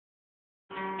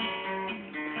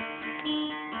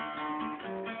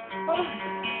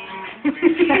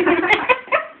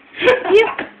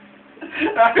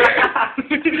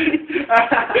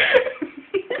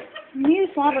You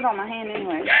slapped on my hand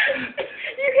anyway.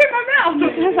 You hit my mouth.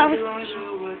 Yes, I was.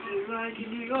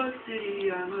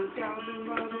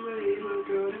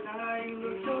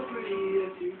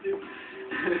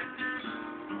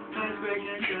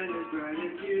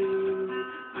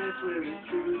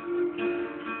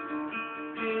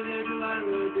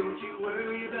 Don't you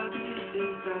worry about the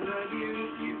distance I love you.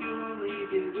 You can only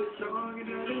give a song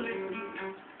another listen.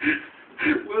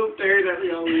 Will stares at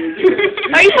me all weird.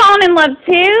 Are you falling in love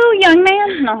too, young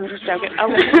man? No, I'm just joking.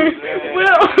 Okay.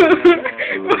 Will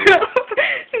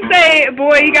say,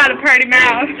 boy, you got a pretty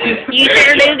mouth. You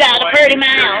sure do got a pretty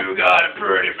mouth. You got a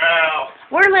pretty mouth.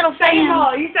 We're little Say a fans.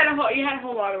 whole. You said a whole. You had a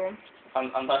whole lot of them.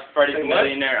 Unless Freddy's a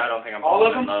millionaire, I don't think I'm all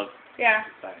of falling in them? love. Yeah.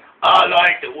 I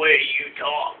like the way you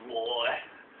talk, boy.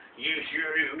 You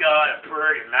sure do got a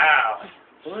pretty mouth.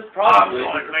 Well, it's I'm probably.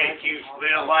 going to make you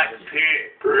smell like a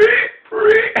pig.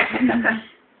 Prick.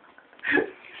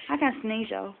 I got sneeze,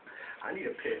 y'all. I need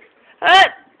a pig.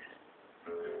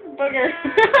 Booger.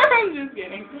 I'm just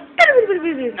kidding.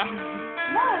 No.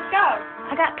 No, let's go.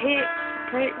 I got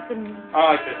pricks and. I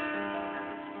like this.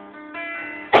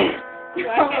 You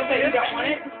like it, but you don't want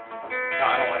it? No, I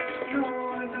don't like it. No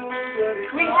one knows what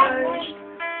it's We like have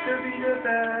to be the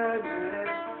bad man.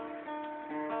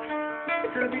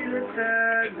 To be the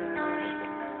sad man.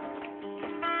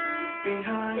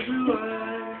 Behind blue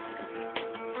eyes.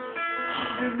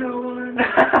 And no one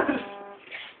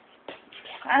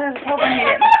I was hoping you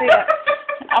didn't see it.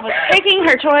 I was taking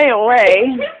her toy away.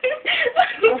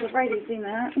 I was afraid you'd seen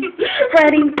that.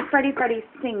 Freddy,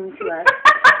 sing to us.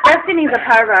 Destiny's a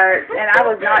pervert, and I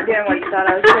was not doing what you thought I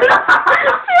was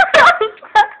doing.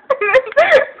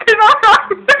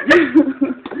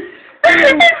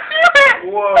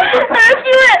 Whoa. Let's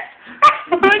do it.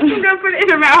 Let's go put it in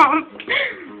her mouth.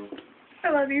 I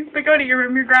love you. But go to your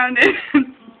room. You're grounded.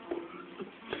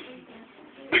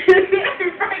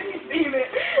 Freddy's seen it.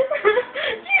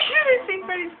 You should have seen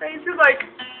Freddy's face. You're like.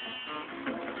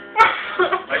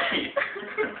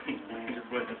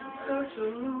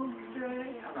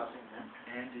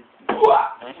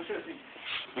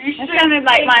 You That sounded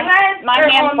like my hand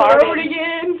on the road farted.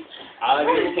 again. I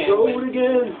just can't Road wait.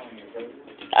 again.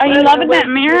 Are you loving that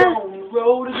mirror? On the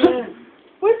road again.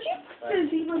 What'd you put the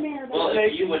zebra mirror Well, about?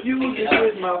 if you would You pick it just up,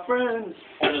 with my friends.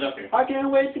 hold it up here. I can't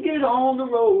wait to get on the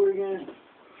road again.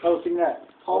 Oh, sing that.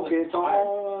 Honk it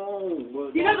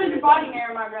on. You know there's a body mirror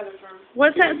my brother's room.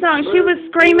 What's that song? She was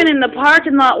screaming in the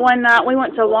parking lot one night. We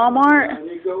went to Walmart.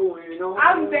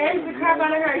 I embarrassed the crap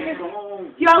out of her.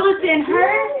 Y'all listen, her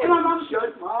and my mom.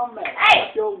 Shut my mouth.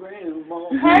 Hey! Your grandma.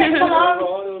 Her and my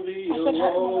mom.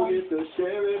 Get the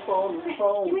sheriff on the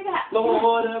phone. Give me that.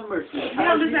 Lord have mercy.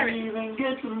 don't deserve it.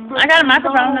 I got a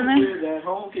microphone in there.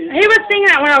 He was singing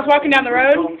that when I was walking down the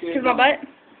road because my butt.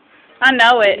 I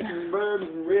know it.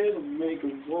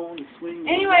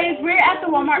 Anyways, we're at the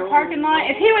Walmart parking lot.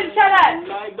 If he would shut up,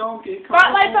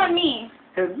 spotlight's on me.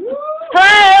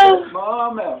 Hello.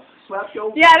 Mom, slap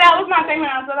your. Yeah, that was my thing when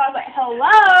I was little. I was like,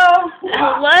 hello.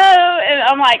 Hello. And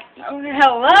I'm like,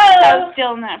 hello. I was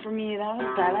stealing that from you. That was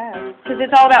badass. Because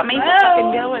it's all about me to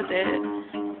fucking deal with it.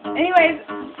 Anyways,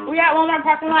 we at Walmart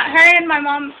parking lot. Her and my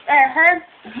mom, her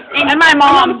And my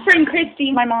mom. mom's friend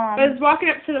Christy. My mom. I was walking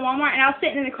up to the Walmart and I was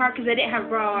sitting in the car because I didn't have a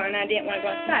bra on and I didn't want to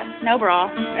go outside. No bra.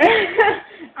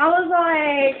 I was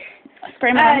like,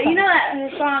 Screaming. you know that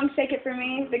song "Shake It for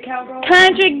Me," the cowgirl.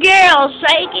 Country girl,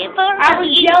 shake it for I was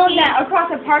me. yelling that across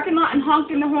the parking lot and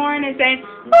honking the horn and saying,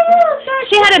 "Oh,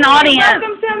 She had an audience.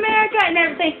 Welcome to America" and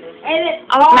everything. And it,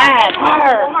 I was mad.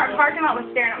 The Walmart parking lot was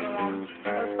staring at my mom.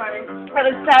 That was funny. That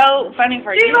was so funny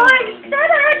for She's you. like, "Shut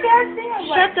up, Dusty." I was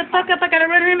Shut like, the fuck up. I gotta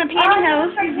run around my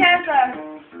pantyhose. She has a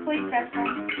police vest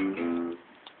on.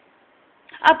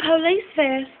 A police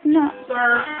vest? No.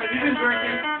 Sir, have you been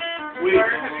drinking? We I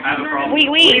have a problem. We.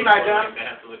 It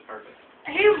has to look perfect.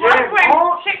 He was wearing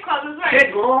chick clothes.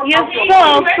 You're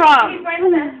so strong.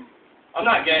 I'm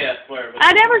not gay, I swear. But I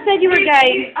never said you were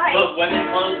gay. look, women's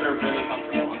clothes are really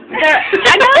comfortable.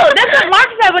 I know. That's what Mark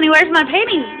said when he wears my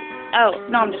panties. Oh,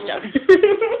 no, I'm just joking.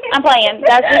 I'm playing.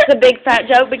 That's just a big fat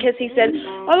joke because he said,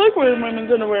 I like wearing women's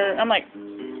underwear. I'm like,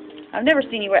 I've never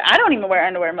seen you wear. I don't even wear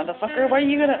underwear, motherfucker. What are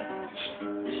you gonna?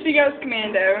 She goes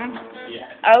commando. Yeah.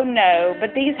 Oh no,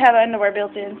 but these have underwear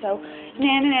built in, so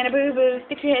na boo boo,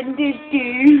 stick your head and doo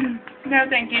doo. No,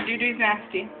 thank you. Doo-doo's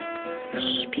nasty.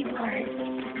 Shh, people are.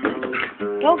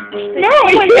 Go. No,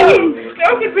 because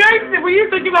were you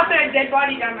thinking about that dead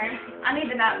body down there? I need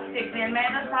to not stick in,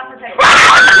 man. That's not protected.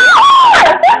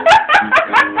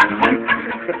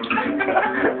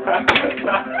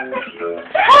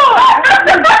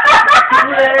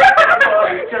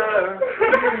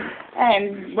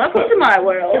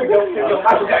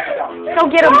 Go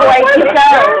get him, boy. Keep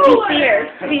going. Be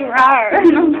fierce. Be rar. Where'd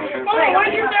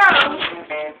you go?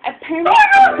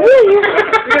 Apparently. You're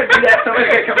gonna do that,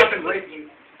 somebody's gonna come up and rape you.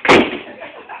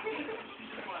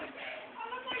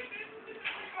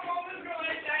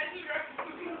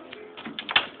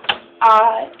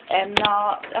 I am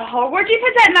not a whore. Where'd you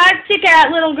put that nightstick at,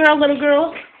 little girl, little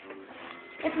girl?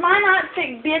 It's my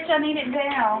nightstick, bitch. I need it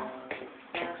down.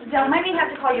 Don't make me have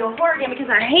to call you a whore again because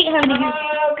I hate having to use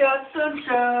I've got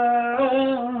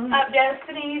sunshine.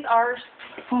 Destiny's arse.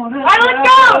 Alright, let's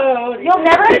go! You'll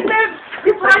never sit Is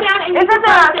this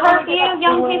a curfew,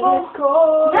 young people?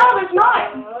 No, there's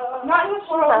not. Not in this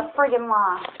What world. a friggin'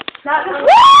 lie. Not in this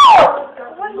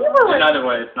What are you doing? Either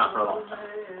way, it's not for long.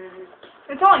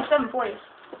 It's only 7:40.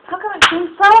 How come it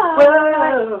seems so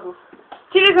hard?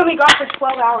 TJ's gonna be gone for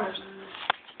 12 hours.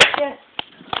 Yes.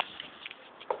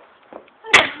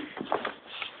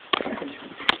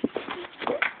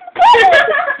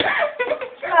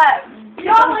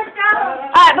 Y'all, let's go.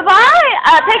 Alright, bye-bye.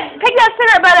 Pick that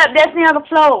cigarette butt up, Destiny, on the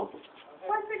floor.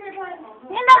 What's the good one?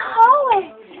 In the hallway.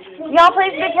 Y'all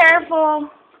please be careful.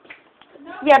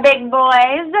 Yeah, big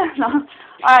boys.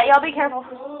 Alright, y'all be careful.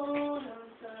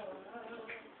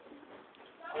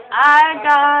 I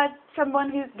got someone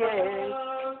who's good.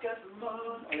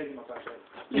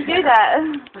 You do that.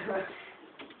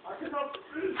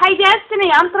 Hey,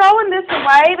 Destiny, I'm throwing this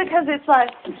away because it's like,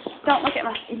 don't look at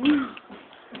my...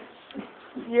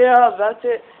 Yeah, that's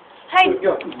it. Hey,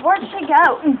 where'd she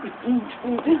go?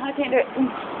 I can't do it.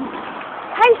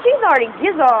 Hey, she's already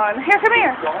on. Here, come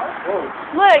here.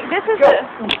 Look, this is the...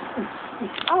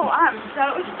 Oh, I'm so...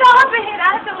 Stop it!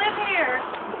 I have to live here.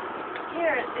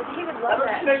 Here, he would love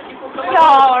that.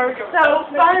 Y'all are so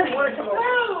funny.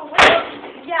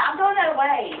 Yeah, I'm going that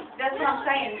way. That's what I'm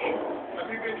saying.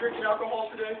 Have you been drinking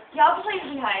alcohol today? Y'all please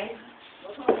behave.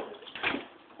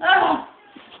 Ugh.